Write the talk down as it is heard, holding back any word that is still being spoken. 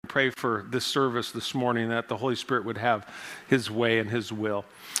pray for this service this morning, that the Holy Spirit would have his way and his will.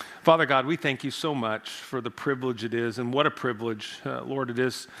 Father God, we thank you so much for the privilege it is, and what a privilege, Lord, it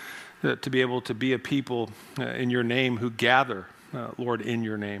is to be able to be a people in your name who gather, Lord, in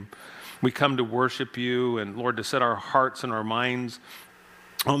your name. We come to worship you and, Lord, to set our hearts and our minds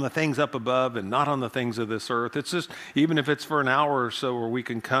on the things up above and not on the things of this earth. It's just, even if it's for an hour or so where we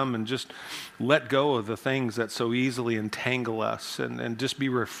can come and just let go of the things that so easily entangle us and just be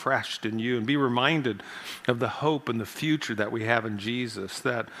refreshed in you and be reminded of the hope and the future that we have in Jesus,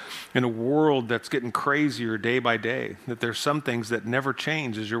 that in a world that's getting crazier day by day, that there's some things that never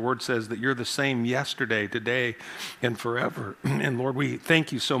change, as your word says, that you're the same yesterday, today, and forever. And Lord, we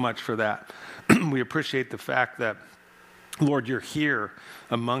thank you so much for that. We appreciate the fact that, Lord, you're here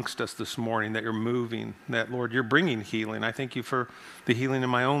amongst us this morning, that you're moving, that, Lord, you're bringing healing. I thank you for the healing in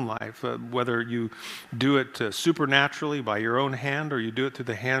my own life, whether you do it supernaturally by your own hand or you do it through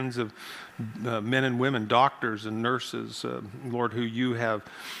the hands of men and women, doctors and nurses, Lord, who you have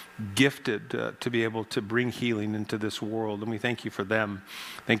gifted to be able to bring healing into this world. And we thank you for them.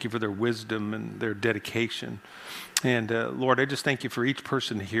 Thank you for their wisdom and their dedication. And Lord, I just thank you for each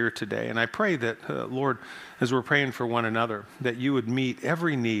person here today. And I pray that, Lord, as we're praying for one another, that you would meet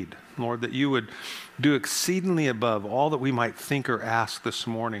every need, Lord, that you would do exceedingly above all that we might think or ask this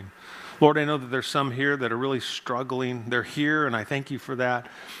morning. Lord, I know that there's some here that are really struggling. They're here, and I thank you for that.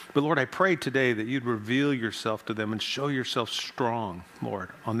 But Lord, I pray today that you'd reveal yourself to them and show yourself strong, Lord,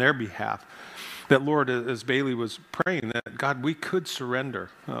 on their behalf. That, Lord, as Bailey was praying, that, God, we could surrender.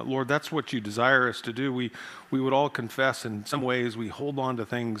 Lord, that's what you desire us to do. We would all confess in some ways we hold on to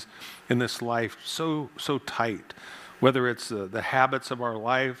things in this life so tight, whether it's the habits of our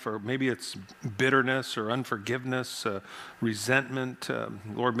life, or maybe it's bitterness or unforgiveness, resentment.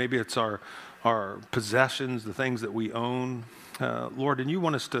 Lord, maybe it's our possessions, the things that we own. Lord, and you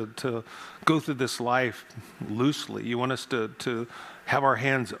want us to go through this life loosely. You want us to have our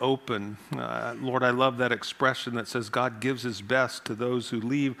hands open. Lord, I love that expression that says God gives his best to those who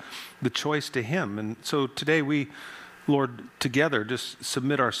leave the choice to him. And so today we, Lord, together just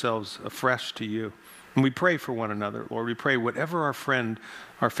submit ourselves afresh to you. And we pray for one another, Lord. We pray whatever our friend,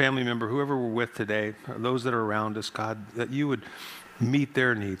 our family member, whoever we're with today, or those that are around us, God, that you would meet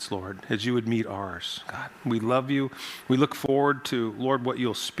their needs, Lord, as you would meet ours. God, we love you. We look forward to, Lord, what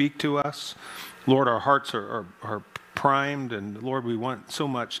you'll speak to us. Lord, our hearts are primed, and Lord, we want so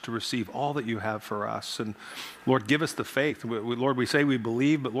much to receive all that you have for us. And Lord, give us the faith. Lord, we say we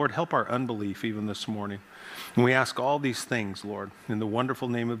believe, but Lord, help our unbelief even this morning. And we ask all these things, Lord, in the wonderful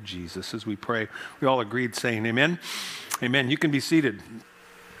name of Jesus as we pray. We all agreed saying amen. Amen. You can be seated.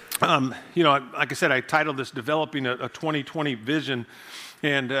 Like I said, I titled this Developing a 2020 Vision.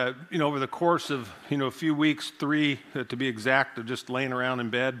 And, over the course of, a few weeks, 3 to be exact, of just laying around in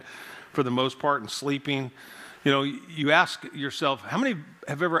bed for the most part and sleeping, you ask yourself, how many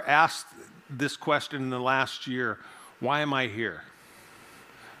have ever asked this question in the last year? Why am I here?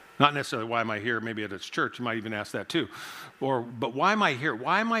 Not necessarily why am I here, maybe at its church, you might even ask that too. But why am I here?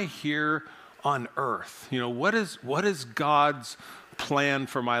 Why am I here on earth? What is God's plan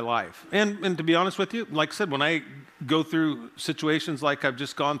for my life? And to be honest with you, like I said, when I go through situations like I've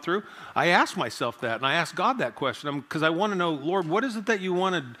just gone through, I ask myself that, and I ask God that question because I want to know, Lord, what is it that you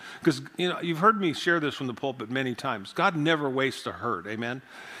wanted? Because, you've heard me share this from the pulpit many times. God never wastes a hurt, amen?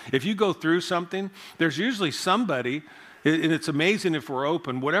 If you go through something, there's usually somebody, and it's amazing if we're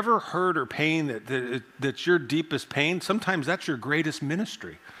open, whatever hurt or pain that's your deepest pain, sometimes that's your greatest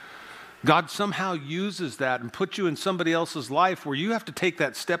ministry. God somehow uses that and puts you in somebody else's life where you have to take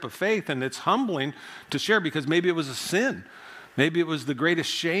that step of faith, and it's humbling to share because maybe it was a sin. Maybe it was the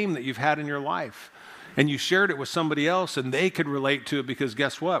greatest shame that you've had in your life. And you shared it with somebody else, and they could relate to it because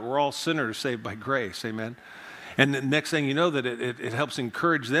guess what? We're all sinners saved by grace, amen? And the next thing you know, that it helps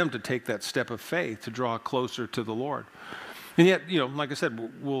encourage them to take that step of faith to draw closer to the Lord. And yet, like I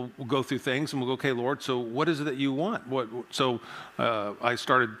said, we'll go through things and we'll go, okay, Lord, so what is it that you want? So I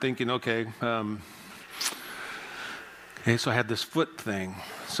started thinking, okay, so I had this foot thing.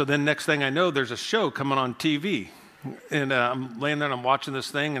 So then next thing I know, there's a show coming on TV. And I'm laying there and I'm watching this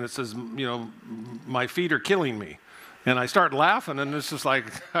thing and it says, my feet are killing me. And I start laughing, and it's just like,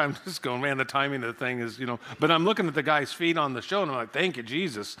 I'm just going, man, the timing of the thing is, But I'm looking at the guy's feet on the show, and I'm like, thank you,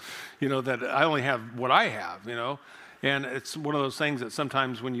 Jesus, that I only have what I have, And it's one of those things that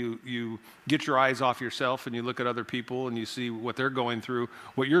sometimes when you get your eyes off yourself and you look at other people and you see what they're going through,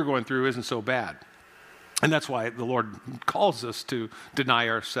 what you're going through isn't so bad. And that's why the Lord calls us to deny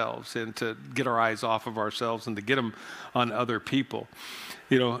ourselves and to get our eyes off of ourselves and to get them on other people.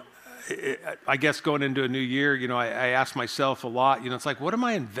 I guess going into a new year, I ask myself a lot, it's like, what am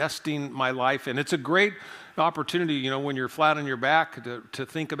I investing my life in? It's a great opportunity, when you're flat on your back to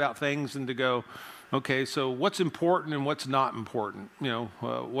think about things and to go, okay, so what's important and what's not important?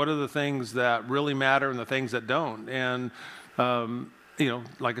 What are the things that really matter and the things that don't? And,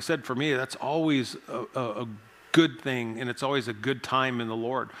 like I said, for me, that's always a good thing, and it's always a good time in the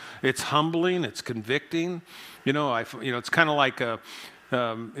Lord. It's humbling, it's convicting. It's kind of like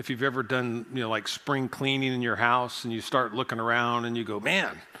if you've ever done, like spring cleaning in your house, and you start looking around and you go,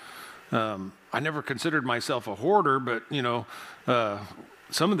 man, I never considered myself a hoarder, but,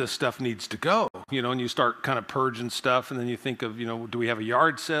 some of this stuff needs to go, and you start kind of purging stuff, and then you think of, do we have a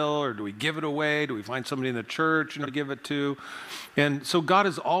yard sale, or do we give it away? Do we find somebody in the church, to give it to? And so God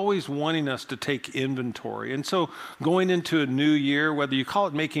is always wanting us to take inventory. And so going into a new year, whether you call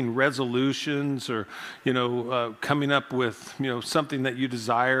it making resolutions or, coming up with, something that you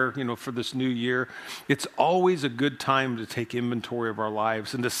desire, for this new year, it's always a good time to take inventory of our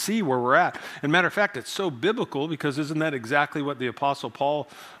lives and to see where we're at. And matter of fact, it's so biblical, because isn't that exactly what the Apostle Paul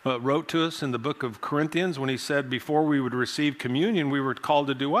wrote to us in the book of Corinthians when he said before we would receive communion, we were called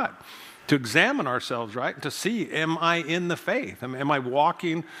to do what? To examine ourselves, right? To see, am I in the faith? Am I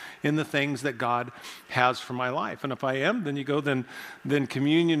walking in the things that God has for my life? And if I am, then you go, then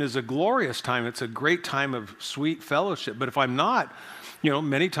communion is a glorious time. It's a great time of sweet fellowship. But if I'm not,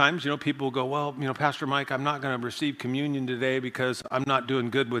 many times, people go, well, Pastor Mike, I'm not going to receive communion today because I'm not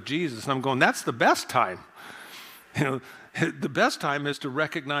doing good with Jesus. And I'm going, that's the best time. The best time is to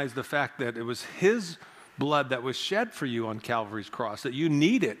recognize the fact that it was his blood that was shed for you on Calvary's cross, that you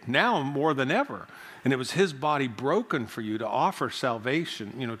need it now more than ever. And it was his body broken for you to offer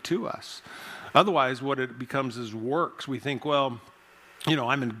salvation, to us. Otherwise, what it becomes is works. We think, well,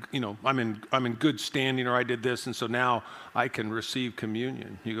 I'm in good standing, or I did this, and so now I can receive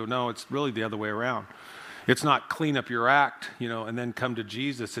communion. You go, no, it's really the other way around. It's not clean up your act, and then come to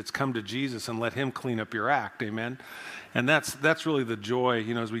Jesus. It's come to Jesus and let him clean up your act. Amen. And that's really the joy,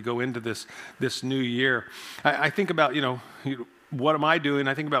 as we go into this new year. I think about, what am I doing?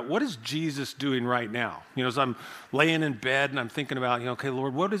 I think about, what is Jesus doing right now? As I'm laying in bed and I'm thinking about, okay,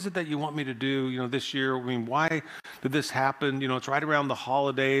 Lord, what is it that you want me to do, this year? Why did this happen? It's right around the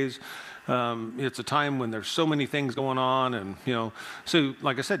holidays. It's a time when there's so many things going on. And, so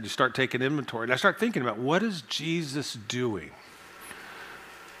like I said, you start taking inventory. And I start thinking about, what is Jesus doing?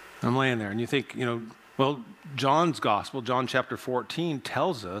 I'm laying there and you think, well, John's gospel, John chapter 14,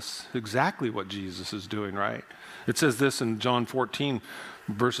 tells us exactly what Jesus is doing, right? It says this in John 14,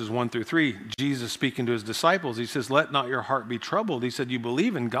 verses 1 through 3. Jesus speaking to his disciples, he says, let not your heart be troubled. He said, you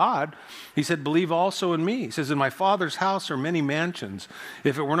believe in God. He said, believe also in me. He says, in my Father's house are many mansions.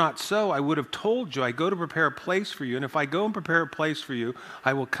 If it were not so, I would have told you, I go to prepare a place for you. And if I go and prepare a place for you,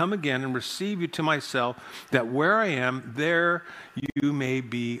 I will come again and receive you to myself, that where I am, there you may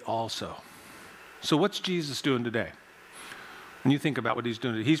be also. So what's Jesus doing today? When you think about what he's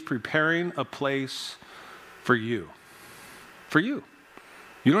doing, he's preparing a place for you. For you.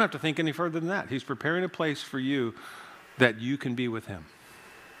 You don't have to think any further than that. He's preparing a place for you that you can be with him.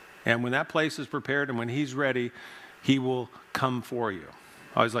 And when that place is prepared and when he's ready, he will come for you.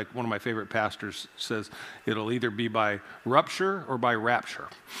 I always like one of my favorite pastors says, it'll either be by rupture or by rapture.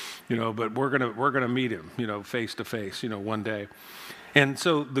 But we're gonna meet him, face to face, one day. And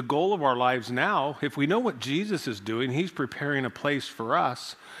so the goal of our lives now, if we know what Jesus is doing, he's preparing a place for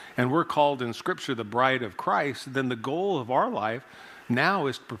us, and we're called in Scripture the bride of Christ, then the goal of our life now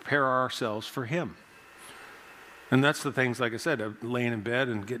is to prepare ourselves for him. And that's the things, like I said, of laying in bed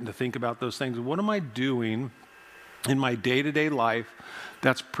and getting to think about those things. What am I doing in my day-to-day life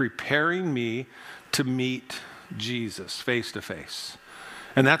that's preparing me to meet Jesus face to face?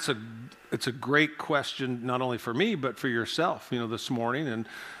 And it's a great question, not only for me, but for yourself, this morning and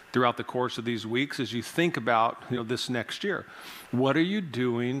throughout the course of these weeks as you think about, this next year. What are you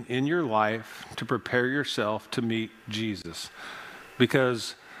doing in your life to prepare yourself to meet Jesus?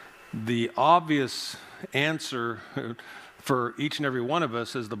 Because the obvious answer for each and every one of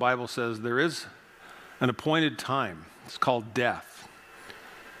us, as the Bible says, there is an appointed time. It's called death.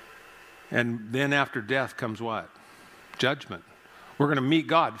 And then after death comes what? Judgment. We're going to meet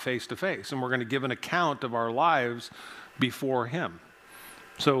God face to face, and we're going to give an account of our lives before him.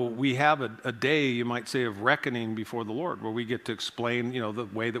 So we have a day, you might say, of reckoning before the Lord, where we get to explain, the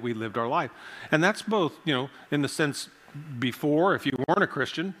way that we lived our life. And that's both, in the sense before, if you weren't a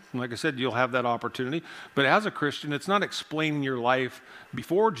Christian, like I said, you'll have that opportunity. But as a Christian, it's not explaining your life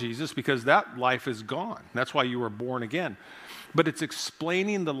before Jesus, because that life is gone. That's why you were born again. But it's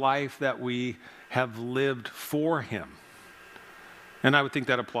explaining the life that we have lived for him. And I would think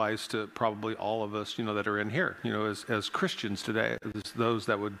that applies to probably all of us, that are in here, as Christians today, as those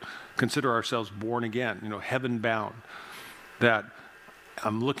that would consider ourselves born again, heaven bound, that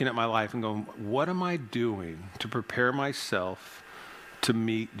I'm looking at my life and going, what am I doing to prepare myself to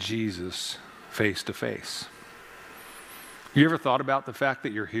meet Jesus face to face? You ever thought about the fact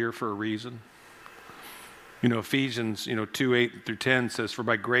that you're here for a reason? Ephesians, 2:8-10 says, "For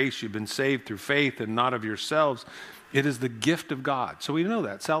by grace you've been saved through faith and not of yourselves. It is the gift of God." So we know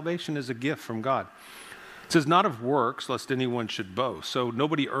that. Salvation is a gift from God. It says, "Not of works, lest anyone should boast." So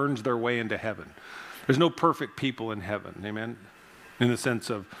nobody earns their way into heaven. There's no perfect people in heaven, amen? In the sense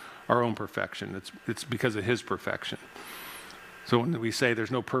of our own perfection. It's because of his perfection. So when we say there's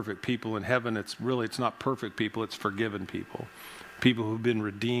no perfect people in heaven, it's not perfect people, it's forgiven people. People who've been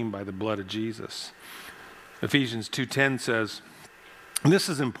redeemed by the blood of Jesus. Ephesians 2:10 says, and this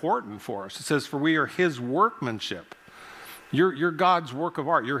is important for us, it says, "For we are his workmanship." You're God's work of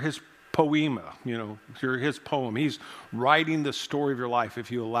art. You're his poema, you're his poem. He's writing the story of your life if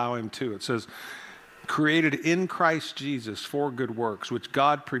you allow him to. It says, "Created in Christ Jesus for good works, which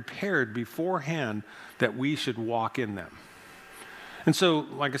God prepared beforehand that we should walk in them." And so,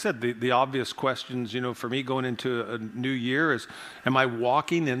 like I said, the obvious questions, for me going into a new year is, am I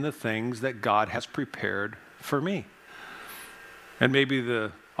walking in the things that God has prepared for me? And maybe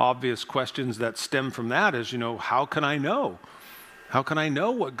the obvious questions that stem from that is, how can I know? How can I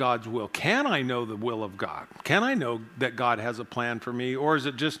know what God's will? Can I know the will of God? Can I know that God has a plan for me? Or is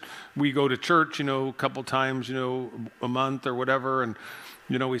it just we go to church, a couple times, a month or whatever, and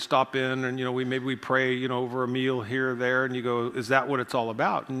we stop in and, maybe we pray, over a meal here or there, and you go, is that what it's all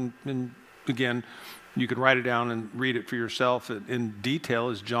about? And again, you can write it down and read it for yourself in detail,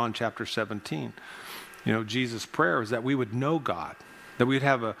 is John chapter 17. Jesus' prayer is that we would know God, that we'd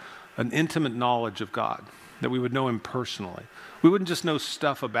have an intimate knowledge of God, that we would know him personally. We wouldn't just know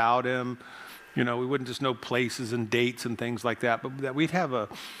stuff about him, we wouldn't just know places and dates and things like that, but that we'd have a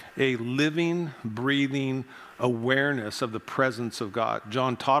living, breathing awareness of the presence of God.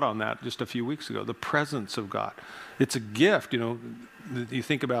 John taught on that just a few weeks ago, the presence of God. It's a gift, you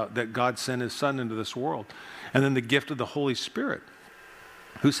think about that God sent his son into this world. And then the gift of the Holy Spirit,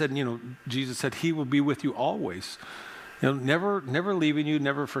 who said, Jesus said, he will be with you always. Never leaving you,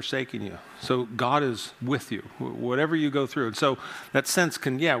 never forsaking you. So God is with you, whatever you go through. And so that sense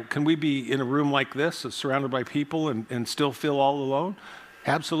can we be in a room like this, surrounded by people and still feel all alone?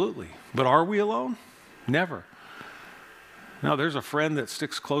 Absolutely. But are we alone? Never. No, there's a friend that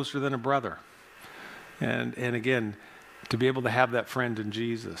sticks closer than a brother. And again, to be able to have that friend in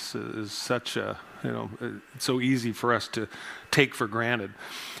Jesus is such it's so easy for us to take for granted.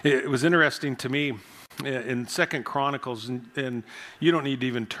 It was interesting to me in 2 Chronicles, and you don't need to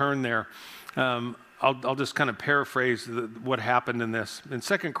even turn there. I'll just kind of paraphrase what happened in this. In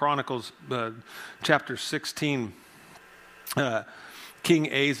 2 Chronicles chapter 16,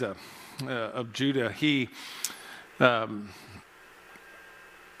 King Asa of Judah, he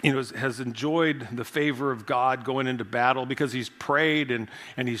has enjoyed the favor of God going into battle because he's prayed and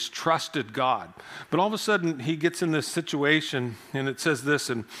he's trusted God. But all of a sudden he gets in this situation, and it says this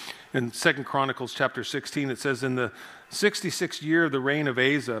in 2 Chronicles chapter 16, it says, "In the 66th year of the reign of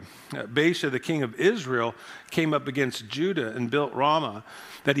Asa, Baasha, the king of Israel, came up against Judah and built Ramah,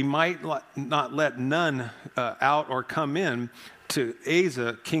 that he might not let none out or come in to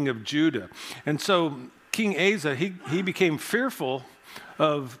Asa, king of Judah." And so King Asa, he became fearful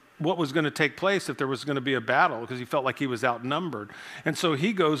of what was going to take place if there was going to be a battle, because he felt like he was outnumbered. And so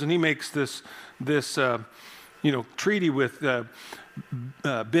he goes and he makes this treaty with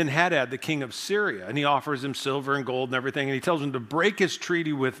Ben-Hadad, the king of Syria, and he offers him silver and gold and everything, and he tells him to break his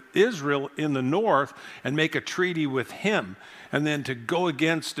treaty with Israel in the north and make a treaty with him, and then to go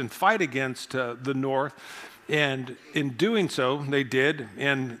against and fight against the north. And in doing so, they did.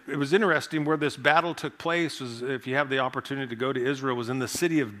 And it was interesting where this battle took place was, if you have the opportunity to go to Israel, was in the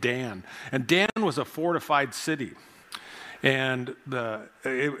city of Dan. And Dan was a fortified city. And the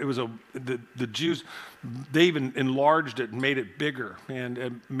Jews, they even enlarged it and made it bigger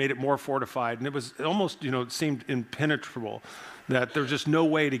and made it more fortified. And it was almost, it seemed impenetrable, that there was just no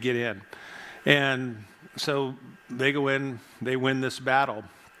way to get in. And so they go in, they win this battle.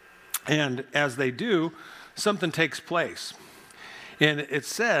 And as they do, something takes place. And it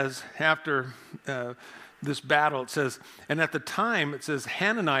says, after this battle, it says, and at the time, it says,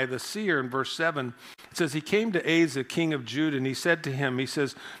 Hananiah the seer in verse 7, it says, he came to Asa, king of Judah, and he said to him, he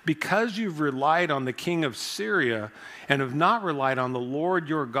says, because you've relied on the king of Syria and have not relied on the Lord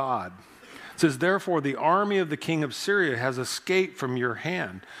your God, it says, therefore the army of the king of Syria has escaped from your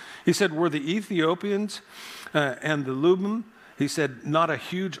hand. He said, were the Ethiopians and the Lubim, He said, not a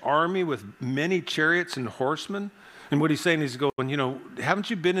huge army with many chariots and horsemen. And what he's saying is going,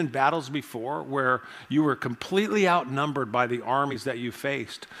 haven't you been in battles before where you were completely outnumbered by the armies that you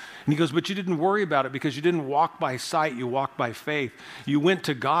faced? And he goes, but you didn't worry about it because you didn't walk by sight, you walked by faith. You went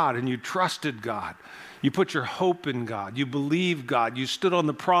to God and you trusted God. You put your hope in God. You believed God. You stood on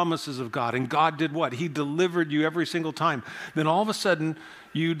the promises of God. And God did what? He delivered you every single time. Then all of a sudden,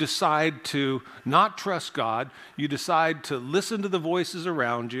 you decide to not trust God. You decide to listen to the voices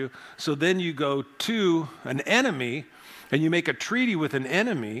around you. So then you go to an enemy and you make a treaty with an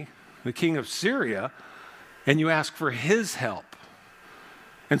enemy, the king of Syria, and you ask for his help.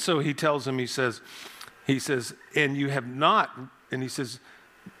 And so he tells him, he says, and you have not, and he says,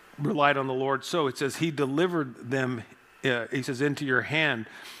 relied on the Lord. So it says, he delivered them, he says, into your hand.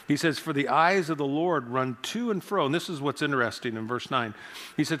 He says, for the eyes of the Lord run to and fro. And this is what's interesting in verse 9.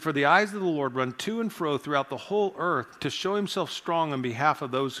 He said, for the eyes of the Lord run to and fro throughout the whole earth to show himself strong on behalf of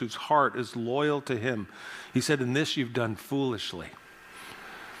those whose heart is loyal to him. He said, in this you've done foolishly.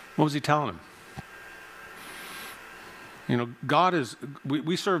 What was he telling him? God is,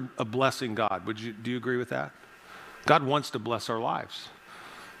 we serve a blessing God. Do you agree with that? God wants to bless our lives.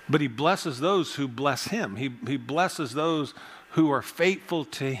 But he blesses those who bless him. He blesses those who are faithful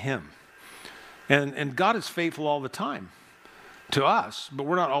to him. And God is faithful all the time to us, but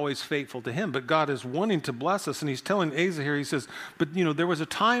we're not always faithful to him. But God is wanting to bless us. And he's telling Asa here, he says, but there was a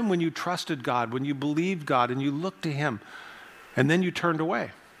time when you trusted God, when you believed God and you looked to him, and then you turned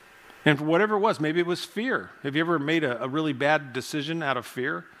away. And for whatever it was, maybe it was fear. Have you ever made a really bad decision out of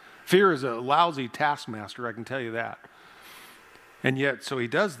fear? Fear is a lousy taskmaster, I can tell you that. And yet, so he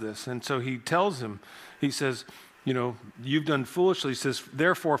does this. And so he tells him, he says, you've done foolishly. He says,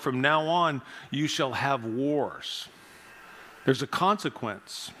 therefore, from now on, you shall have wars. There's a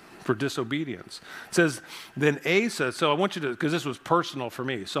consequence for disobedience. It says, then Asa, so I want you to, because this was personal for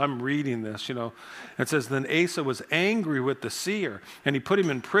me, so I'm reading this, It says, then Asa was angry with the seer, and he put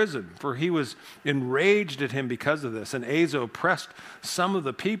him in prison, for he was enraged at him because of this. And Asa oppressed some of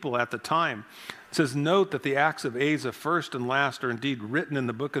the people at the time. It says, note that the acts of Asa, first and last, are indeed written in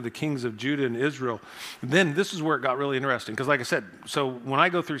the book of the kings of Judah and Israel. Then this is where it got really interesting, because like I said, so when I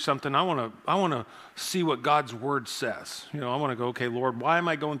go through something, I want to see what God's word says. I want to go, okay, Lord, why am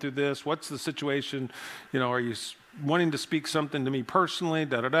I going through this? What's the situation? Are you wanting to speak something to me personally?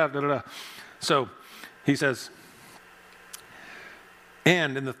 So he says,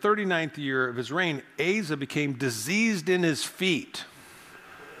 and in the 39th year of his reign, Asa became diseased in his feet.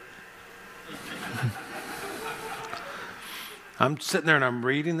 I'm sitting there and I'm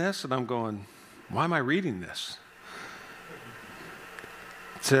reading this and I'm going, why am I reading this?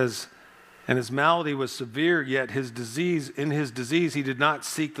 It says, and his malady was severe, yet in his disease, he did not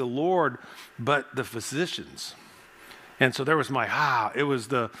seek the Lord, but the physicians. And so there was it was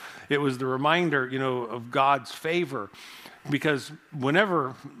the reminder, of God's favor. Because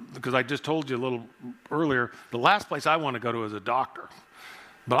I just told you a little earlier, the last place I want to go to is a doctor.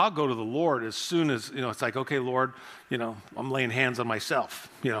 But I'll go to the Lord as soon as, it's like, okay, Lord, I'm laying hands on myself,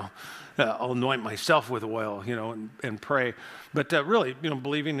 I'll anoint myself with oil, and pray. But really,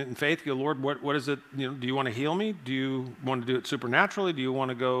 believing in faith, Lord, what is it, do you want to heal me? Do you want to do it supernaturally? Do you want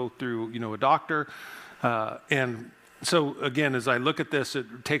to go through, a doctor? And so again, as I look at this, it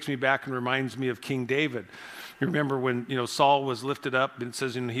takes me back and reminds me of King David. You remember when, Saul was lifted up, and it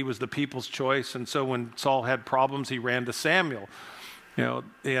says, he was the people's choice. And so when Saul had problems, he ran to Samuel.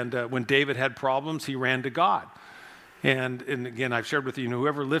 And when David had problems, he ran to God. And again, I've shared with you,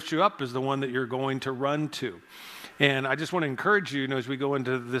 whoever lifts you up is the one that you're going to run to. And I just want to encourage you, as we go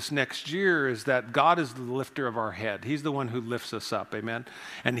into this next year, is that God is the lifter of our head. He's the one who lifts us up, amen?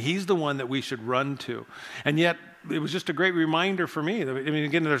 And he's the one that we should run to. And yet, it was just a great reminder for me.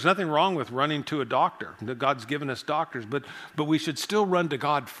 Again, there's nothing wrong with running to a doctor. God's given us doctors, but we should still run to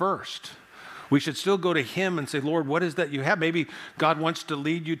God first. We should still go to him and say, Lord, what is that you have? Maybe God wants to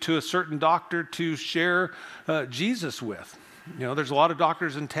lead you to a certain doctor to share Jesus with. There's a lot of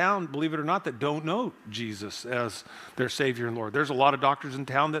doctors in town, believe it or not, that don't know Jesus as their Savior and Lord. There's a lot of doctors in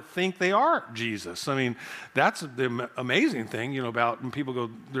town that think they are Jesus. That's the amazing thing, about when people go,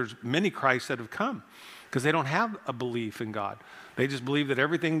 there's many Christs that have come because they don't have a belief in God. They just believe that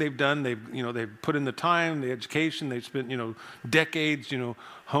everything they've done, they've put in the time, the education, they've spent, decades,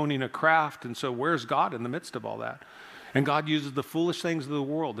 honing a craft. And so where's God in the midst of all that? And God uses the foolish things of the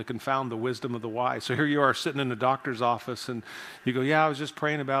world to confound the wisdom of the wise. So here you are sitting in a doctor's office and you go, I was just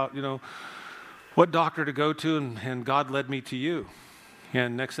praying about, what doctor to go to, and God led me to you.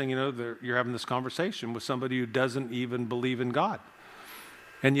 And next thing you know, you're having this conversation with somebody who doesn't even believe in God.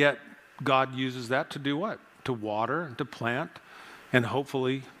 And yet God uses that to do what? To water and to plant and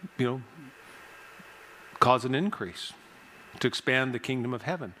hopefully, cause an increase to expand the kingdom of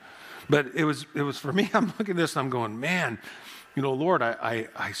heaven. But it was for me, I'm looking at this and I'm going, man, Lord,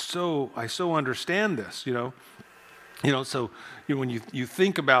 I so understand this, So when you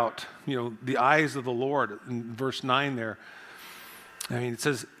think about, the eyes of the Lord in verse 9 there, it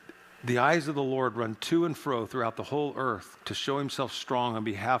says, the eyes of the Lord run to and fro throughout the whole earth to show himself strong on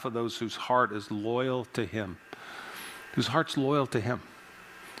behalf of those whose heart is loyal to him. Whose heart's loyal to him.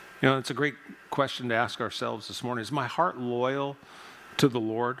 It's a great question to ask ourselves this morning. Is my heart loyal to the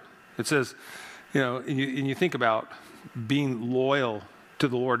Lord? It says, and you think about being loyal to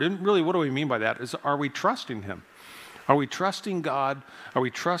the Lord. And really, what do we mean by that? Are we trusting him? Are we trusting God? Are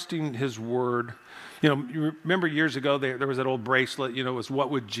we trusting his word? You remember years ago, there was that old bracelet, it was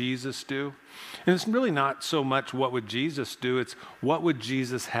what would Jesus do? And it's really not so much what would Jesus do, it's what would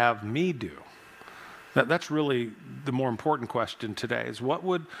Jesus have me do? That's really the more important question today, is what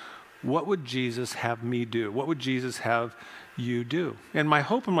would Jesus have me do? What would Jesus have you do? And my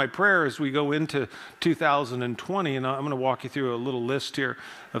hope and my prayer as we go into 2020, and I'm going to walk you through a little list here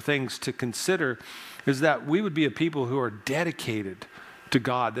of things to consider, is that we would be a people who are dedicated to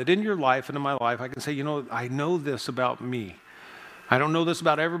God, that in your life and in my life, I can say, I know this about me. I don't know this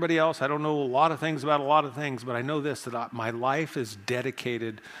about everybody else. I don't know a lot of things about a lot of things, but I know this, that my life is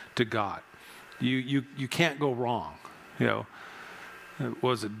dedicated to God. You can't go wrong.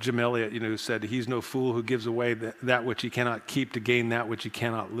 Was it Jim Elliott, who said, he's no fool who gives away that which he cannot keep to gain that which he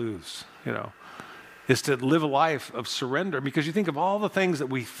cannot lose, Is to live a life of surrender, because you think of all the things that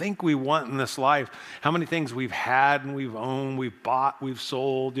we think we want in this life, how many things we've had and we've owned, we've bought, we've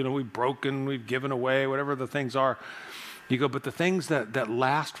sold, we've broken, we've given away, whatever the things are. You go, but the things that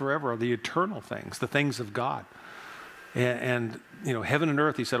last forever are the eternal things, the things of God. And heaven and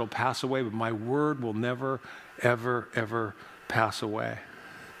earth, he said, will pass away, but my word will never, ever, ever pass away.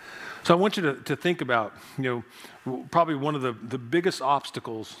 So I want you to think about, probably one of the biggest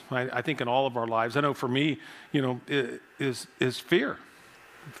obstacles, I think, in all of our lives. I know for me, is fear.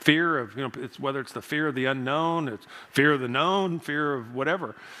 Fear of, it's whether it's the fear of the unknown, it's fear of the known, fear of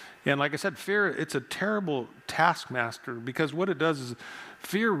whatever. And like I said, fear, it's a terrible taskmaster, because what it does is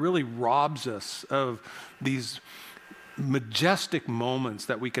fear really robs us of these majestic moments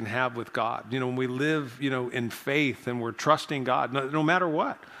that we can have with God. When we live, in faith and we're trusting God, no matter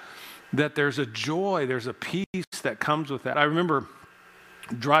what, that there's a joy, there's a peace that comes with that. I remember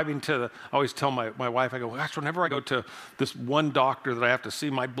driving I always tell my wife, I go, gosh, whenever I go to this one doctor that I have to see,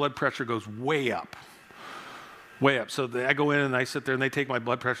 my blood pressure goes way up. Way up. So I go in and I sit there and they take my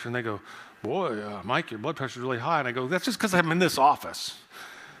blood pressure and they go, boy, Mike, your blood pressure is really high. And I go, that's just because I'm in this office.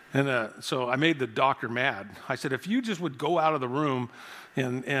 And so I made the doctor mad. I said, if you just would go out of the room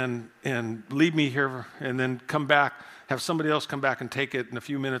and leave me here and then come back, have somebody else come back and take it in a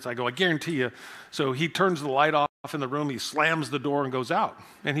few minutes, I go, I guarantee you. So he turns the light off in the room, he slams the door and goes out.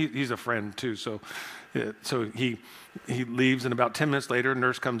 And he's a friend too. So he leaves, and about 10 minutes later, a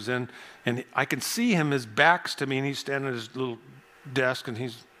nurse comes in, and I can see him, his back's to me, and he's standing at his little desk, and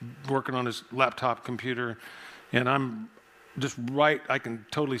he's working on his laptop computer, and I'm just right, I can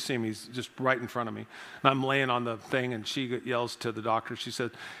totally see him. He's just right in front of me. And I'm laying on the thing, and she yells to the doctor. She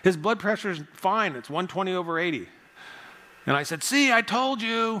said, his blood pressure's fine. It's 120/80. And I said, see, I told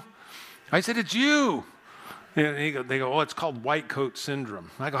you. I said, it's you. And they go, oh, it's called white coat syndrome.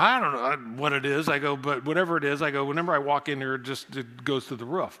 I go, I don't know what it is. I go, but whatever it is, I go, whenever I walk in here, it goes through the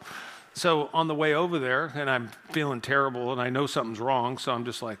roof. So on the way over there, and I'm feeling terrible, and I know something's wrong, so I'm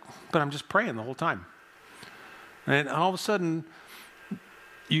just like, but I'm just praying the whole time. And all of a sudden,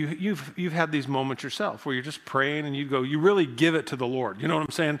 you've had these moments yourself where you're just praying and you really give it to the Lord. You know what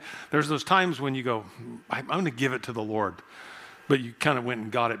I'm saying? There's those times when you go, I'm going to give it to the Lord. But you kind of went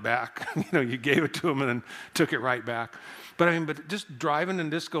and got it back. You gave it to him and then took it right back. But just driving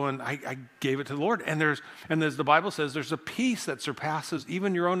and just going, I gave it to the Lord. And as the Bible says, there's a peace that surpasses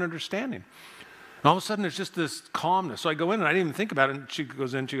even your own understanding. And all of a sudden, there's just this calmness. So I go in, and I didn't even think about it. And she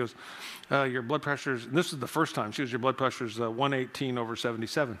goes in, she goes, your blood pressure's, and this is the first time, she goes, your blood pressure's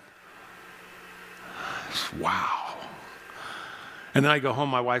 118/77. Wow. And then I go home,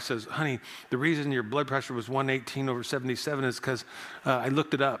 my wife says, honey, the reason your blood pressure was 118/77 is because I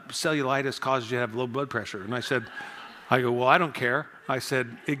looked it up. Cellulitis causes you to have low blood pressure. And I go, well, I don't care. I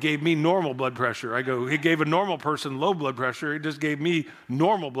said, it gave me normal blood pressure. I go, it gave a normal person low blood pressure. It just gave me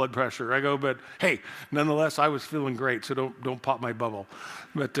normal blood pressure. I go, but hey, nonetheless, I was feeling great, so don't pop my bubble.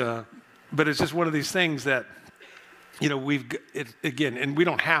 But it's just one of these things that again, and we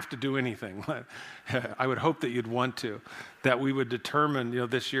don't have to do anything. I would hope that you'd want to, that we would determine,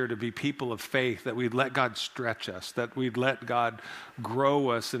 this year to be people of faith, that we'd let God stretch us, that we'd let God grow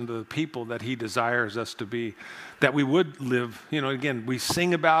us into the people that he desires us to be, that we would live, again, we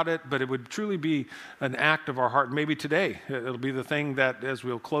sing about it, but it would truly be an act of our heart. Maybe today, it'll be the thing that as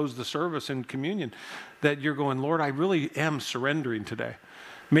we'll close the service in communion, that you're going, Lord, I really am surrendering today.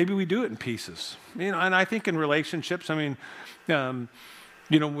 Maybe we do it in pieces, and I think in relationships, when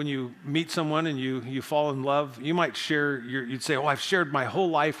you meet someone and you fall in love, you might you'd say, I've shared my whole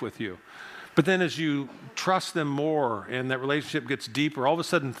life with you. But then as you trust them more and that relationship gets deeper, all of a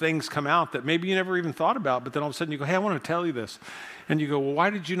sudden things come out that maybe you never even thought about, but then all of a sudden you go, hey, I want to tell you this. And you go, well, why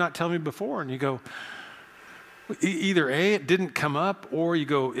did you not tell me before? And you go, either A, it didn't come up, or you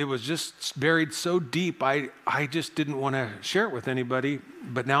go, it was just buried so deep, I just didn't want to share it with anybody,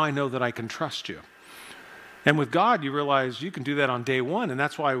 but now I know that I can trust you. And with God, you realize you can do that on day one, and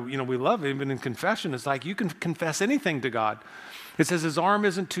that's why, we love it. Even in confession, it's like you can confess anything to God. It says his arm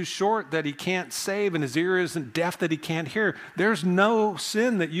isn't too short that he can't save, and his ear isn't deaf that he can't hear. There's no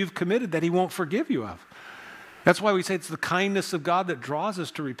sin that you've committed that he won't forgive you of. That's why we say it's the kindness of God that draws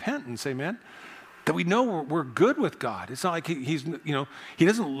us to repentance, amen? That we know we're good with God. It's not like he's, he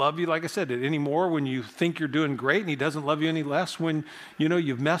doesn't love you, like I said, anymore when you think you're doing great, and he doesn't love you any less when,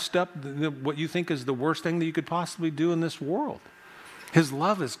 you've messed up what you think is the worst thing that you could possibly do in this world. His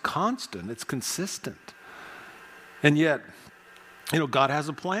love is constant. It's consistent. And yet, God has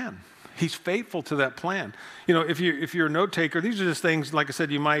a plan. He's faithful to that plan. If you're a note taker, these are just things, like I said,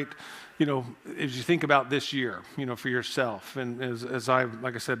 you might, as you think about this year, for yourself. And as I,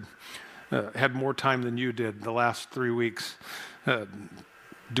 like I said, had more time than you did the last 3 weeks,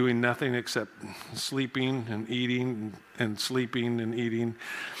 doing nothing except sleeping and eating and sleeping and eating.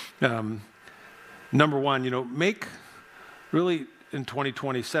 Number one, make really in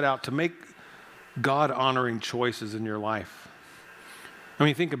 2020, set out to make God-honoring choices in your life.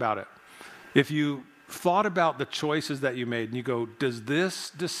 Think about it. If you thought about the choices that you made and you go, does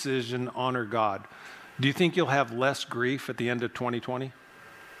this decision honor God? Do you think you'll have less grief at the end of 2020?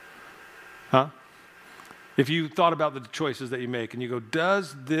 Huh? If you thought about the choices that you make and you go,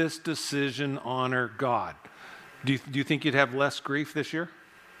 does this decision honor God? Do you think you'd have less grief this year?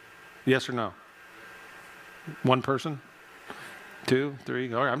 Yes or no? One person? 2,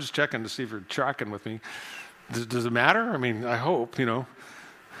 3? All right, I'm just checking to see if you're tracking with me. Does it matter? I hope, The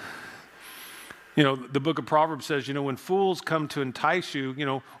book of Proverbs says, when fools come to entice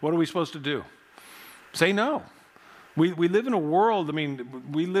you, what are we supposed to do? Say no. We live in a world,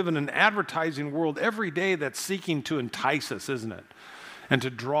 we live in an advertising world every day that's seeking to entice us, isn't it? And to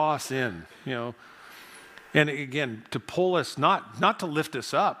draw us in, And again, to pull us, not to lift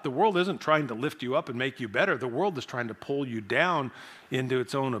us up. The world isn't trying to lift you up and make you better. The world is trying to pull you down into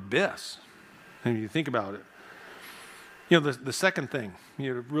its own abyss. And you think about it. The second thing,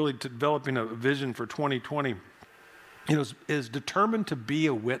 really developing a vision for 2020, is determined to be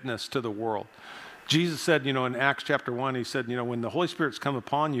a witness to the world. Jesus said, in Acts chapter 1, he said, when the Holy Spirit's come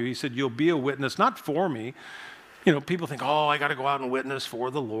upon you, he said, you'll be a witness, not for me. People think, I got to go out and witness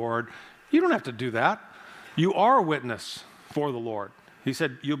for the Lord. You don't have to do that. You are a witness for the Lord. He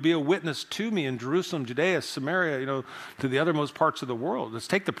said, you'll be a witness to me in Jerusalem, Judea, Samaria, to the othermost parts of the world. Let's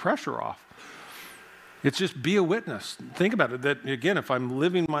take the pressure off. It's just be a witness. Think about it, that again, if I'm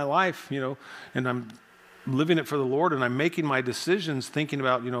living my life, and I'm living it for the Lord and I'm making my decisions thinking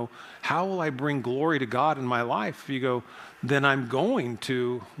about, how will I bring glory to God in my life? You go, then I'm going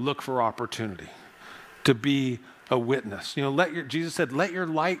to look for opportunity to be a witness. Jesus said, let your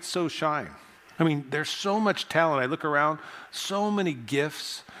light so shine. There's so much talent. I look around, so many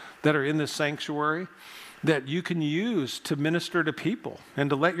gifts that are in this sanctuary that you can use to minister to people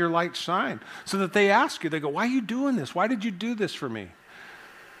and to let your light shine so that they ask you, they go, why are you doing this? Why did you do this for me?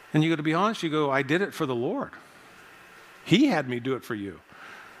 And you go, to be honest, you go, I did it for the Lord. He had me do it for you.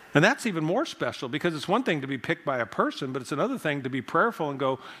 And that's even more special because it's one thing to be picked by a person, but it's another thing to be prayerful and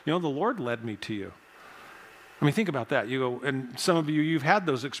go, the Lord led me to you. Think about that. You go, and some of you, you've had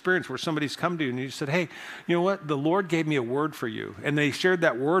those experiences where somebody's come to you and you said, hey, you know what? The Lord gave me a word for you. And they shared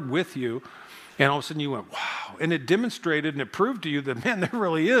that word with you. And all of a sudden you went, wow. And it demonstrated and it proved to you that, man, there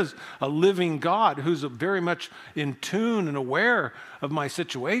really is a living God who's very much in tune and aware of my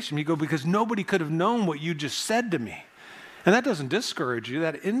situation. You go, because nobody could have known what you just said to me. And that doesn't discourage you.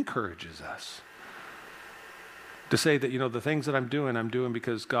 That encourages us to say that, the things that I'm doing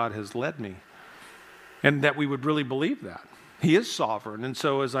because God has led me. And that we would really believe that. He is sovereign. And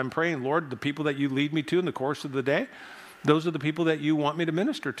so as I'm praying, Lord, the people that you lead me to in the course of the day, those are the people that you want me to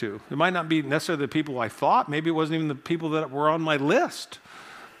minister to. It might not be necessarily the people I thought. Maybe it wasn't even the people that were on my list.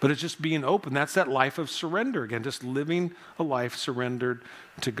 But it's just being open. That's that life of surrender again, just living a life surrendered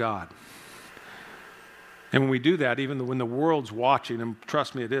to God. And when we do that, even when the world's watching, and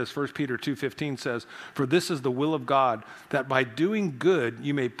trust me it is, 1 Peter 2:15 says, "For this is the will of God, that by doing good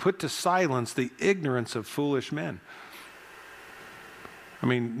you may put to silence the ignorance of foolish men." I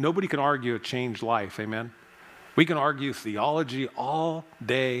mean, nobody can argue a changed life, amen? We can argue theology all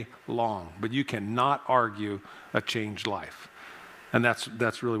day long, but you cannot argue a changed life. And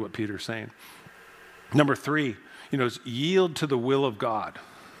that's really what Peter's saying. Number 3, is yield to the will of God.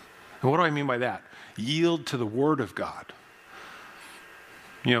 And what do I mean by that? Yield to the Word of God.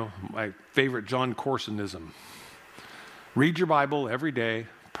 My favorite John Corsonism. Read your Bible every day,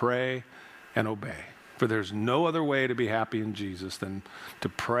 pray, and obey. For there's no other way to be happy in Jesus than to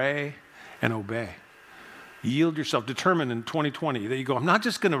pray and obey. Yield yourself. Determine in 2020 that you go, I'm not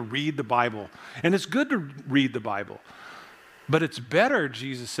just going to read the Bible. And it's good to read the Bible. But it's better,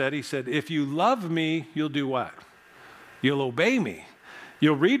 Jesus said. He said, if you love me, you'll do what? You'll obey me.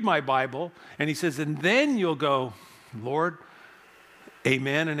 You'll read my Bible. And he says, and then you'll go, Lord,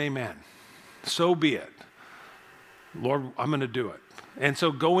 amen and amen. So be it. Lord, I'm going to do it. And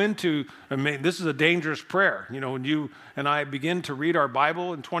so go into, this is a dangerous prayer. When you and I begin to read our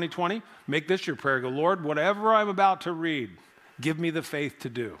Bible in 2020, make this your prayer. Go, Lord, whatever I'm about to read, give me the faith to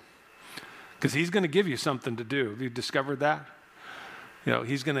do. Because he's going to give you something to do. Have you discovered that?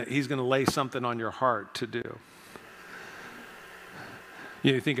 He's going to lay something on your heart to do.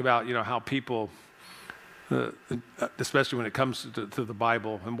 You think about, how people, especially when it comes to the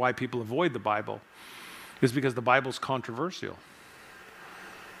Bible, and why people avoid the Bible, is because the Bible's controversial.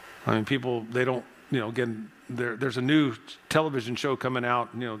 I mean, people, they don't, again, there's a new television show coming out.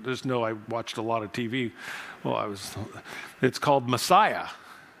 I watched a lot of TV. It's called Messiah.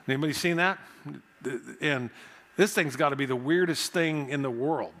 Anybody seen that? And this thing's got to be the weirdest thing in the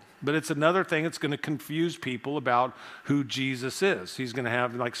world. But it's another thing that's going to confuse people about who Jesus is. He's going to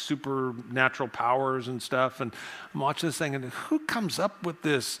have like supernatural powers and stuff. And I'm watching this thing, and who comes up with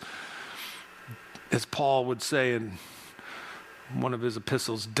this, as Paul would say in one of his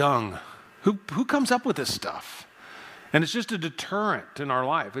epistles, dung? Who comes up with this stuff? And it's just a deterrent in our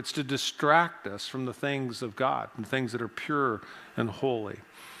life. It's to distract us from the things of God and things that are pure and holy.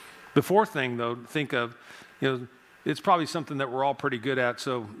 The fourth thing, though, think of, it's probably something that we're all pretty good at,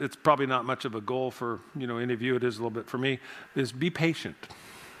 so it's probably not much of a goal for, any of you. It is a little bit for me, is be patient.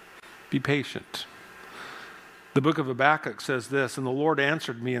 Be patient. The book of Habakkuk says this, and the Lord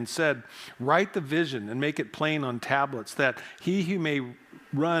answered me and said, write the vision and make it plain on tablets, that he who may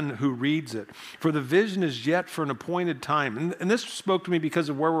run who reads it. For the vision is yet for an appointed time. And this spoke to me because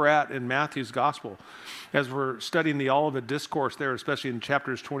of where we're at in Matthew's gospel. As we're studying the Olivet Discourse there, especially in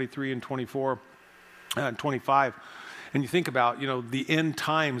chapters 23 and 24 and 25. And you think about, the end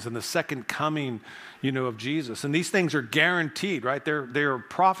times and the second coming, of Jesus. And these things are guaranteed, right? They are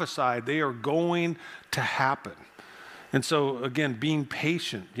prophesied. They are going to happen. And so, again, being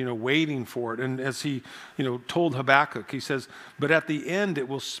patient, waiting for it. And as he, told Habakkuk, he says, but at the end it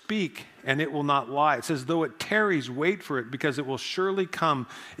will speak and it will not lie. It says, though it tarries, wait for it, because it will surely come.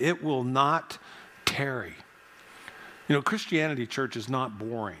 It will not tarry. Christianity, church, is not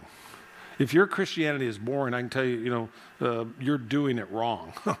boring. If your Christianity is boring, I can tell you, you're doing it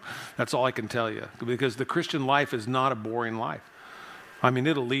wrong. That's all I can tell you. Because the Christian life is not a boring life. I mean,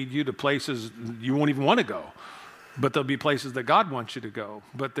 it'll lead you to places you won't even want to go. But there'll be places that God wants you to go.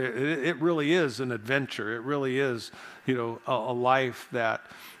 But it really is an adventure. It really is, a life that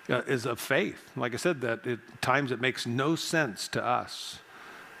is of faith. Like I said, that at times it makes no sense to us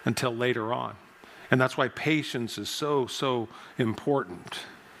until later on. And that's why patience is so, so important.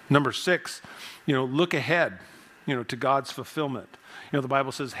 Number 6, look ahead, to God's fulfillment. The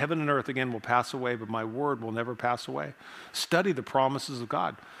Bible says heaven and earth again will pass away, but my word will never pass away. Study the promises of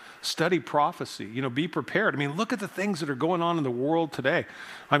God. Study prophecy, be prepared. I mean, look at the things that are going on in the world today.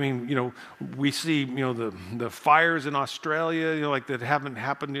 I mean, we see, the fires in Australia, like that haven't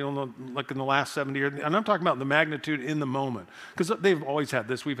happened, like in the last 70 years. And I'm talking about the magnitude in the moment, because they've always had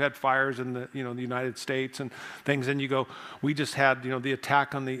this. We've had fires in the, the United States and things. And you go, we just had, the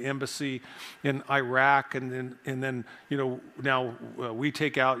attack on the embassy in Iraq. And then, now we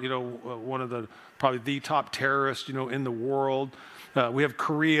take out, one of probably the top terrorists, in the world. We have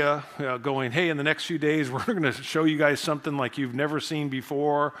Korea going, hey, in the next few days, we're going to show you guys something like you've never seen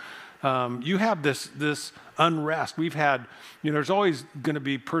before. You have this unrest. We've had, there's always going to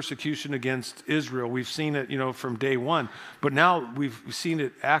be persecution against Israel. We've seen it, from day one. But now we've seen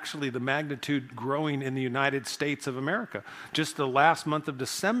it actually, the magnitude growing in the United States of America. Just the last month of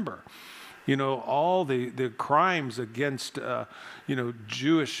December, all the crimes against,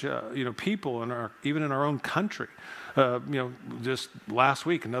 Jewish, people even in our own country. Just last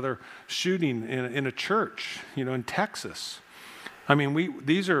week, another shooting in a church, in Texas. I mean,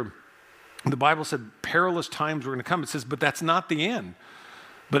 the Bible said perilous times were going to come. It says, but that's not the end.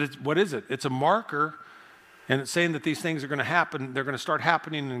 But what is it? It's a marker, and it's saying that these things are going to happen. They're going to start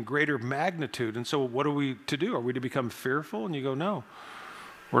happening in greater magnitude. And so what are we to do? Are we to become fearful? And you go, no.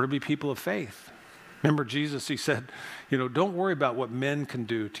 We're to be people of faith. Remember Jesus, he said, don't worry about what men can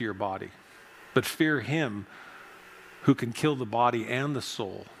do to your body, but fear him who can kill the body and the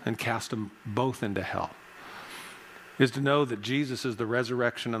soul and cast them both into hell. Is to know that Jesus is the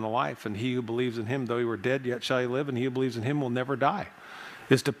resurrection and the life, and he who believes in him, though he were dead, yet shall he live, and he who believes in him will never die.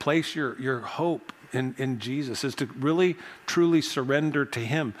 Is to place your hope in Jesus, is to really, truly surrender to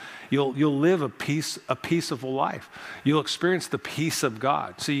him. You'll live a peaceable life. You'll experience the peace of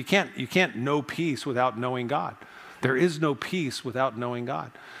God. So you can't know peace without knowing God. There is no peace without knowing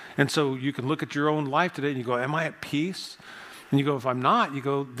God. And so you can look at your own life today and you go, am I at peace? And you go, if I'm not, you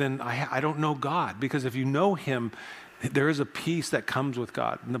go, then I don't know God. Because if you know him, there is a peace that comes with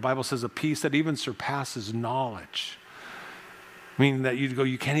God. And the Bible says a peace that even surpasses knowledge. Meaning that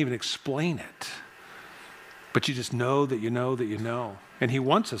you can't even explain it. But you just know that you know that you know. And he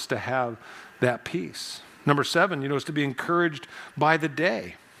wants us to have that peace. Number 7, is to be encouraged by the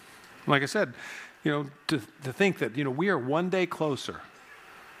day. Like I said, to think that, we are one day closer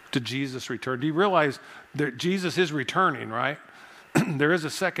to Jesus' return. Do you realize that Jesus is returning, right? There is a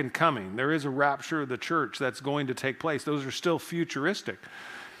second coming. There is a rapture of the church that's going to take place. Those are still futuristic.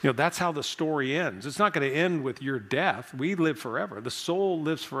 That's how the story ends. It's not going to end with your death. We live forever. The soul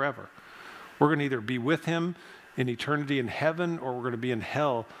lives forever. We're going to either be with him in eternity in heaven, or we're going to be in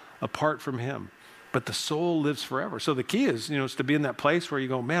hell apart from him. But the soul lives forever. So the key is, is to be in that place where you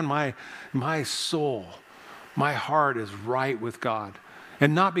go, man, my soul, my heart is right with God.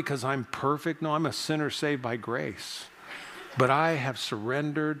 And not because I'm perfect. No, I'm a sinner saved by grace. But I have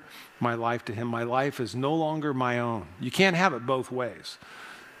surrendered my life to him. My life is no longer my own. You can't have it both ways.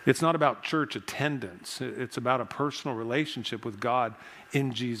 It's not about church attendance. It's about a personal relationship with God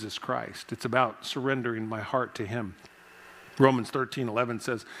in Jesus Christ. It's about surrendering my heart to him. Romans 13:11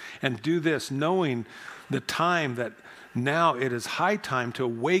 says, and do this, knowing the time that now it is high time to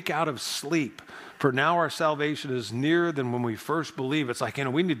wake out of sleep. For now our salvation is nearer than when we first believed. It's like,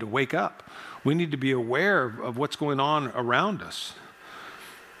 we need to wake up. We need to be aware of what's going on around us.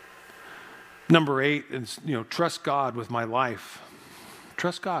 Number 8 is, trust God with my life.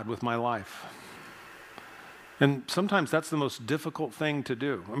 Trust God with my life. And sometimes that's the most difficult thing to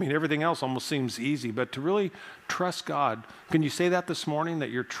do. I mean, everything else almost seems easy, but to really trust God. Can you say that this morning, that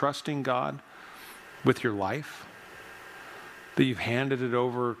you're trusting God with your life? That you've handed it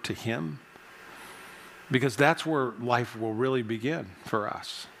over to him? Because that's where life will really begin for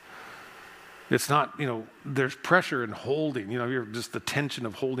us. It's not, there's pressure in holding, you're just the tension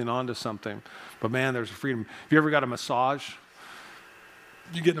of holding on to something. But man, there's freedom. Have you ever got a massage?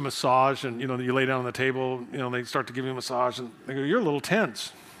 You get a massage and, you lay down on the table, they start to give you a massage and they go, you're a little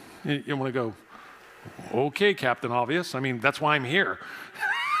tense. You want to go, okay, Captain Obvious. I mean, that's why I'm here.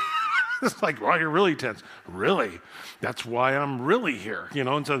 It's like, well, you're really tense. Really? That's why I'm really here,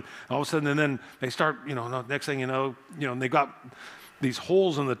 And so all of a sudden, and then they start, next thing you know, they got these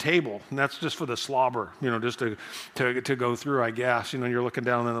holes in the table, and that's just for the slobber, just to go through, I guess. You're looking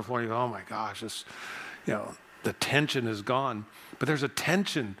down on the floor, and you go, oh my gosh, this, the tension is gone. But there's a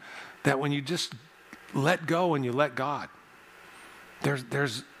tension that when you just let go and you let God,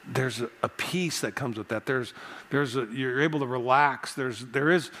 there's a peace that comes with that. You're able to relax.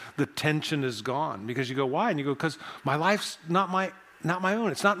 The tension is gone because you go, why? And you go, because my life's not my own.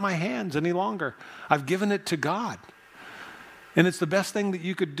 It's not in my hands any longer. I've given it to God. And it's the best thing that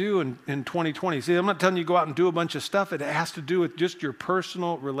you could do in 2020. See, I'm not telling you to go out and do a bunch of stuff. It has to do with just your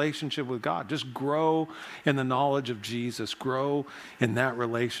personal relationship with God. Just grow in the knowledge of Jesus. Grow in that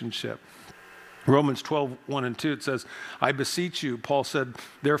relationship. Romans 12:1-2, it says, I beseech you, Paul said,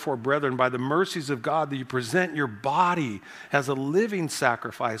 therefore, brethren, by the mercies of God, that you present your body as a living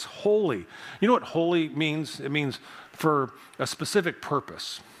sacrifice, holy. You know what holy means? It means for a specific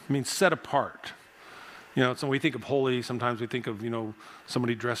purpose. It means set apart. So when we think of holy, sometimes we think of,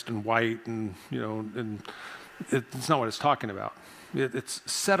 somebody dressed in white and it's not what it's talking about. It's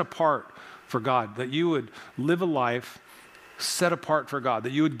set apart for God, that you would live a life set apart for God,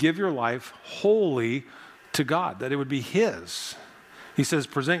 that you would give your life wholly to God, that it would be His. He says,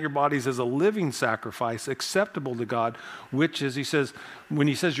 present your bodies as a living sacrifice acceptable to God, which is, he says, when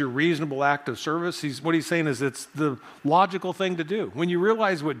he says your reasonable act of service, what he's saying is it's the logical thing to do. When you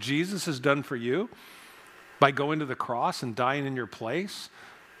realize what Jesus has done for you by going to the cross and dying in your place,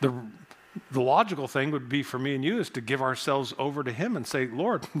 the logical thing would be for me and you is to give ourselves over to Him and say,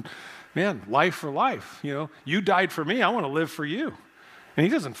 Lord, man, life for life. You died for me. I want to live for you. And He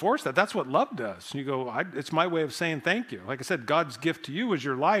doesn't force that. That's what love does. You go, it's my way of saying thank you. Like I said, God's gift to you is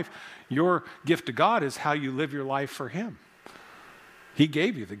your life. Your gift to God is how you live your life for Him. He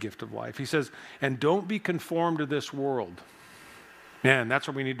gave you the gift of life. He says, and don't be conformed to this world. Man, that's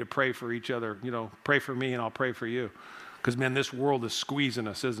where we need to pray for each other. Pray for me and I'll pray for you. Because, man, this world is squeezing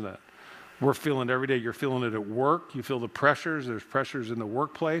us, isn't it? We're feeling it every day. You're feeling it at work. You feel the pressures. There's pressures in the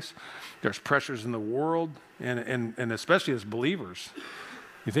workplace. There's pressures in the world, and especially as believers.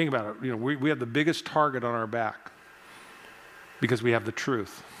 You think about it, we have the biggest target on our back because we have the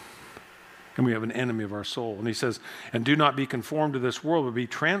truth, and we have an enemy of our soul. And he says, and do not be conformed to this world, but be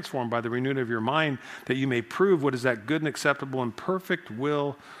transformed by the renewing of your mind, that you may prove what is that good and acceptable and perfect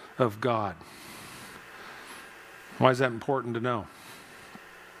will of God. Why is that important to know?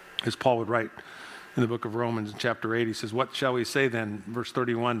 As Paul would write in the book of Romans in chapter 8, he says, what shall we say then? Verse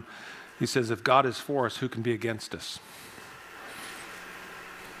 31, he says, if God is for us, who can be against us?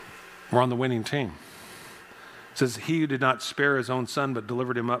 We're on the winning team. It says, he who did not spare his own son, but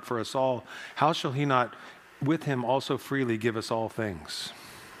delivered him up for us all, how shall he not with him also freely give us all things?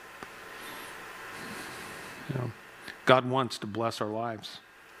 God wants to bless our lives.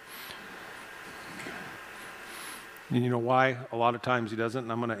 And you know why? A lot of times He doesn't, and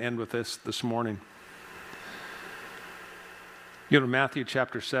I'm going to end with this morning. Matthew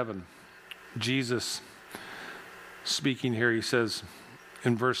chapter 7, Jesus speaking here, He says,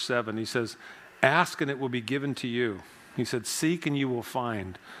 in verse 7, He says, ask and it will be given to you. He said, seek and you will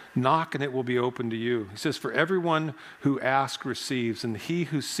find. Knock and it will be opened to you. He says, for everyone who asks receives, and he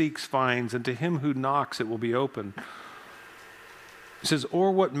who seeks finds, and to him who knocks it will be opened. He says,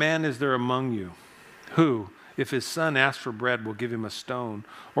 or what man is there among you who, if his son asks for bread, will give him a stone?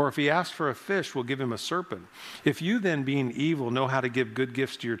 Or if he asks for a fish, will give him a serpent? If you then, being evil, know how to give good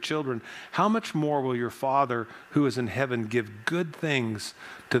gifts to your children, how much more will your Father who is in heaven give good things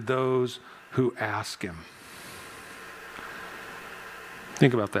to those who ask Him?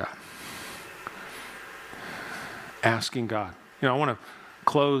 Think about that. Asking God. I want to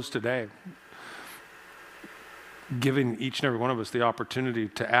close today giving each and every one of us the opportunity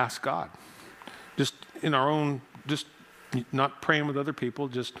to ask God. Just in our own, just not praying with other people,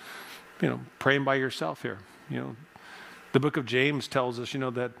 just, praying by yourself here. The book of James tells us,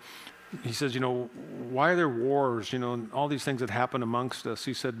 that he says, why are there wars, and all these things that happen amongst us?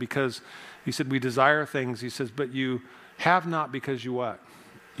 He said, we desire things. He says, but you have not because you what?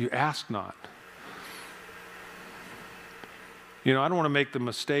 You ask not. I don't want to make the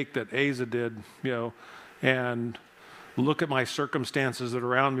mistake that Asa did, and look at my circumstances that are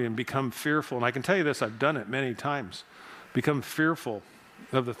around me and become fearful. And I can tell you this, I've done it many times. Become fearful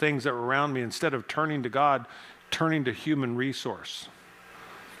of the things that were around me instead of turning to God, turning to human resource.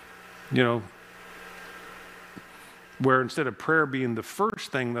 Where instead of prayer being the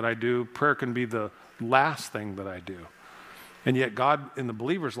first thing that I do, prayer can be the last thing that I do. And yet God, in the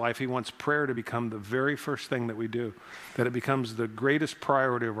believer's life, He wants prayer to become the very first thing that we do, that it becomes the greatest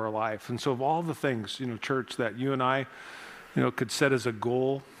priority of our life. And so of all the things, church, that you and I, could set as a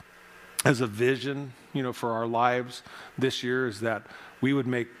goal, as a vision, for our lives this year, is that we would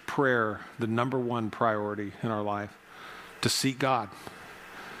make prayer the number one priority in our life, to seek God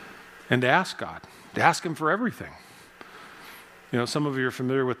and to ask God, to ask Him for everything. Some of you are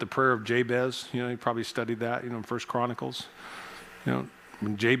familiar with the prayer of Jabez. You probably studied that, in 1 Chronicles.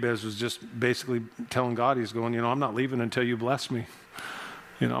 When Jabez was just basically telling God, he's going, I'm not leaving until you bless me.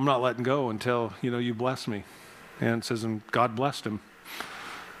 I'm not letting go until, you bless me. And it says, and God blessed him.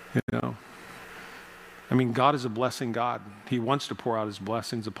 God is a blessing God. He wants to pour out His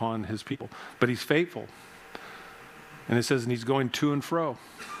blessings upon His people, but He's faithful. And it says, and He's going to and fro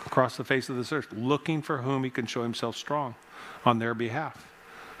across the face of this earth, looking for whom He can show Himself strong on their behalf,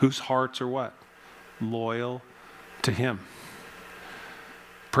 whose hearts are what? Loyal to Him.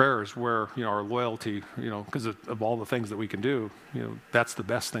 Prayer is where, our loyalty, because of all the things that we can do, that's the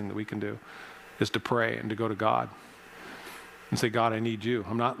best thing that we can do, is to pray and to go to God and say, God, I need you.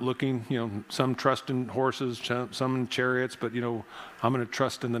 I'm not looking, some trust in horses, some in chariots, but, I'm going to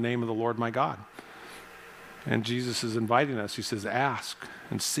trust in the name of the Lord my God. And Jesus is inviting us. He says, ask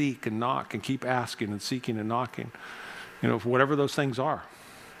and seek and knock, and keep asking and seeking and knocking. for whatever those things are,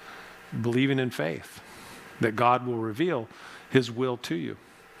 believing in faith that God will reveal his will to you,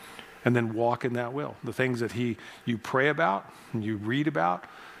 and then walk in that will. The things that you pray about and you read about,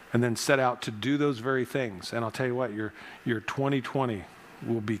 and then set out to do those very things. And I'll tell you what, your 2020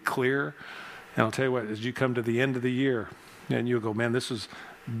 will be clear. And I'll tell you what, as you come to the end of the year, and you'll go, man, this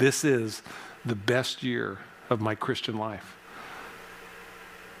is the best year of my Christian life.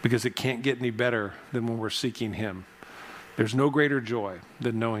 Because it can't get any better than when we're seeking him. There's no greater joy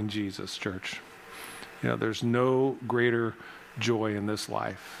than knowing Jesus, church. There's no greater joy in this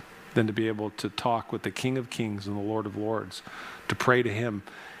life than to be able to talk with the King of Kings and the Lord of Lords, to pray to him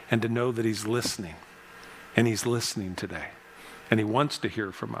and to know that he's listening. And he's listening today. And he wants to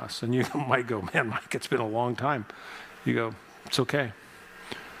hear from us. And you might go, man, Mike, it's been a long time. You go, it's okay.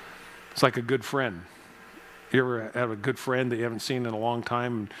 It's like a good friend. You ever have a good friend that you haven't seen in a long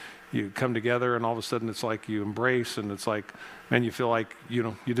time, and you come together and all of a sudden it's like you embrace, and it's like, man, you feel like,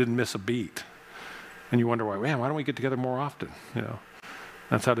 you didn't miss a beat. And you wonder why don't we get together more often?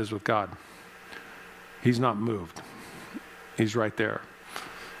 That's how it is with God. He's not moved. He's right there.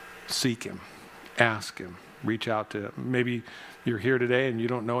 Seek him, ask him, reach out to him. Maybe you're here today and you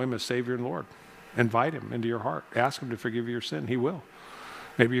don't know him as Savior and Lord. Invite him into your heart. Ask him to forgive your sin. He will.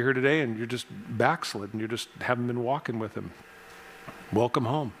 Maybe you're here today and you're just backslid and you just haven't been walking with him. Welcome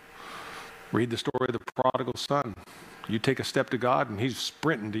home. Read the story of the prodigal son. You take a step to God and he's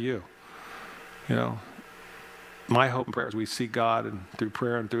sprinting to you. My hope and prayer is we seek God, and through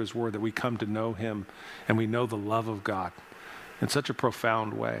prayer and through his word, that we come to know him and we know the love of God in such a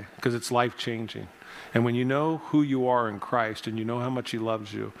profound way, because it's life-changing. And when you know who you are in Christ and you know how much he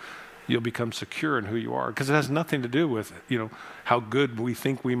loves you, you'll become secure in who you are, because it has nothing to do with, how good we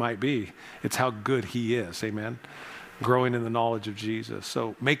think we might be. It's how good he is. Amen. Growing in the knowledge of Jesus.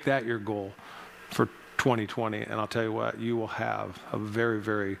 So make that your goal for 2020. And I'll tell you what, you will have a very,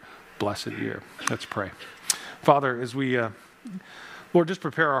 very blessed year. Let's pray. Father, as we, Lord, just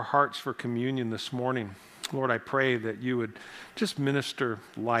prepare our hearts for communion this morning. Lord, I pray that you would just minister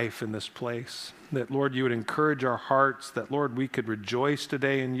life in this place. That, Lord, you would encourage our hearts. That, Lord, we could rejoice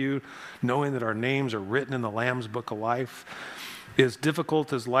today in you, knowing that our names are written in the Lamb's Book of Life. As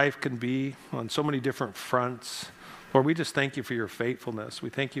difficult as life can be on so many different fronts, Lord, we just thank you for your faithfulness.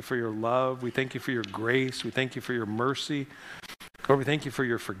 We thank you for your love. We thank you for your grace. We thank you for your mercy. Lord, we thank you for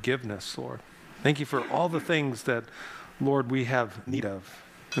your forgiveness, Lord. Thank you for all the things that, Lord, we have need of,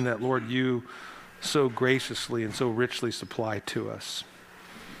 and that, Lord, you so graciously and so richly supply to us.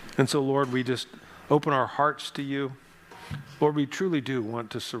 And so, Lord, we just open our hearts to you. Lord, we truly do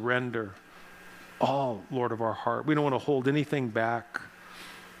want to surrender all, Lord, of our heart. We don't want to hold anything back.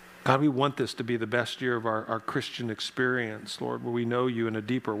 God, we want this to be the best year of our Christian experience, Lord, where we know you in a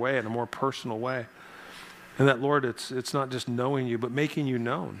deeper way, in a more personal way. And that, Lord, it's not just knowing you, but making you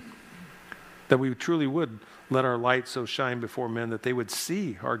known. That we truly would let our light so shine before men that they would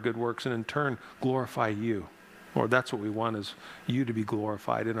see our good works and in turn glorify you. Lord, that's what we want, is you to be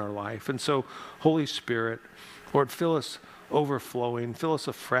glorified in our life. And so, Holy Spirit, Lord, fill us overflowing, fill us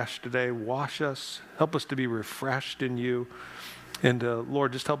afresh today, wash us, help us to be refreshed in you. And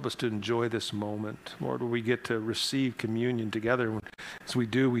Lord, just help us to enjoy this moment, Lord, where we get to receive communion together. As we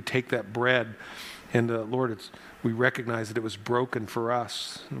do, we take that bread, and Lord, we recognize that it was broken for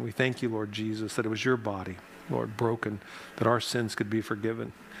us. And we thank you, Lord Jesus, that it was your body, Lord, broken, that our sins could be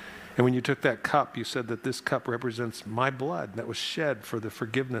forgiven. And when you took that cup, you said that this cup represents my blood that was shed for the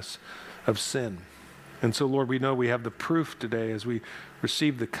forgiveness of sin. And so, Lord, we know we have the proof today as we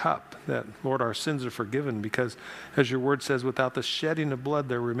receive the cup that, Lord, our sins are forgiven, because as your word says, without the shedding of blood,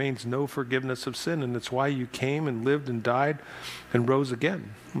 there remains no forgiveness of sin. And it's why you came and lived and died and rose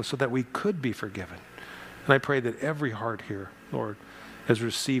again, so that we could be forgiven. And I pray that every heart here, Lord, has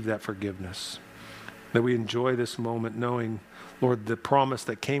received that forgiveness, that we enjoy this moment knowing, Lord, the promise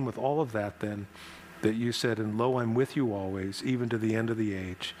that came with all of that then, that you said, and lo, I'm with you always, even to the end of the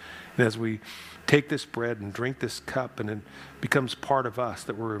age. And as we take this bread and drink this cup, and it becomes part of us,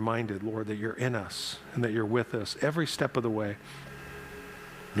 that we're reminded, Lord, that you're in us and that you're with us every step of the way.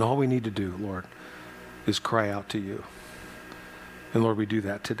 And all we need to do, Lord, is cry out to you. And Lord, we do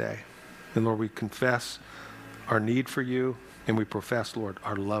that today. And Lord, we confess our need for you, and we profess, Lord,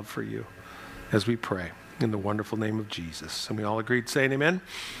 our love for you as we pray in the wonderful name of Jesus. And we all agreed saying amen?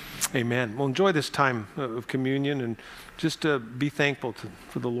 Amen. Well, enjoy this time of communion, and just be thankful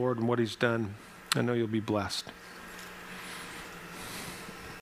for the Lord and what he's done. I know you'll be blessed.